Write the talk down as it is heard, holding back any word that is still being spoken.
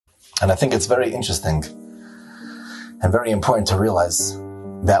And I think it's very interesting and very important to realize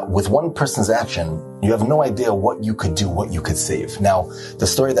that with one person's action, you have no idea what you could do, what you could save. Now, the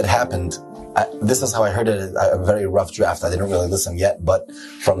story that happened, this is how I heard it, a very rough draft. I didn't really listen yet, but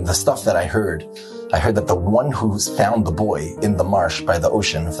from the stuff that I heard that the one who found the boy in the marsh by the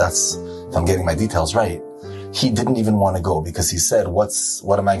ocean, if I'm getting my details right, he didn't even want to go because he said, what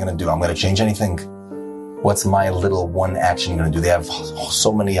am I going to do? I'm going to change anything? What's my little one action going to do? They have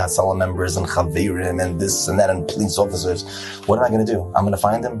so many Hatzalah members and Chavirim and this and that and police officers. What am I going to do? I'm going to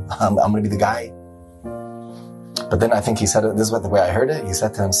find him. I'm going to be the guy. But then I think he said it, this is the way I heard it. He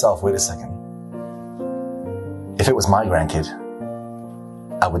said to himself, wait a second. If it was my grandkid,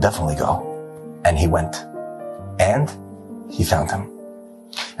 I would definitely go. And he went. And he found him.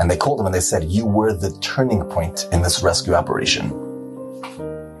 And they called him and they said, you were the turning point in this rescue operation.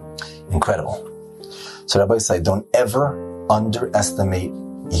 Incredible. So Rabbi said, don't ever underestimate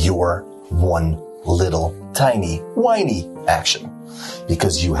your one little, tiny, whiny action,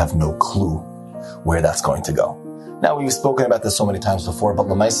 because you have no clue where that's going to go. Now, we've spoken about this so many times before, but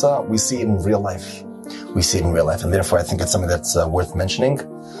Lamaisa, we see it in real life. We see it in real life, and therefore I think it's something that's worth mentioning,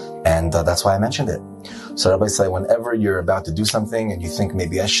 and that's why I mentioned it. So Rabbi said, whenever you're about to do something and you think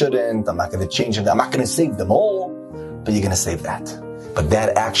maybe I shouldn't, I'm not going to change it, I'm not going to save them all, but you're going to save that. But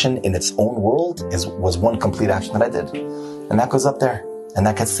that action in its own world was one complete action that I did. And that goes up there. And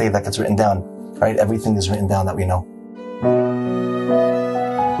that gets saved, that gets written down. Right? Everything is written down that we know.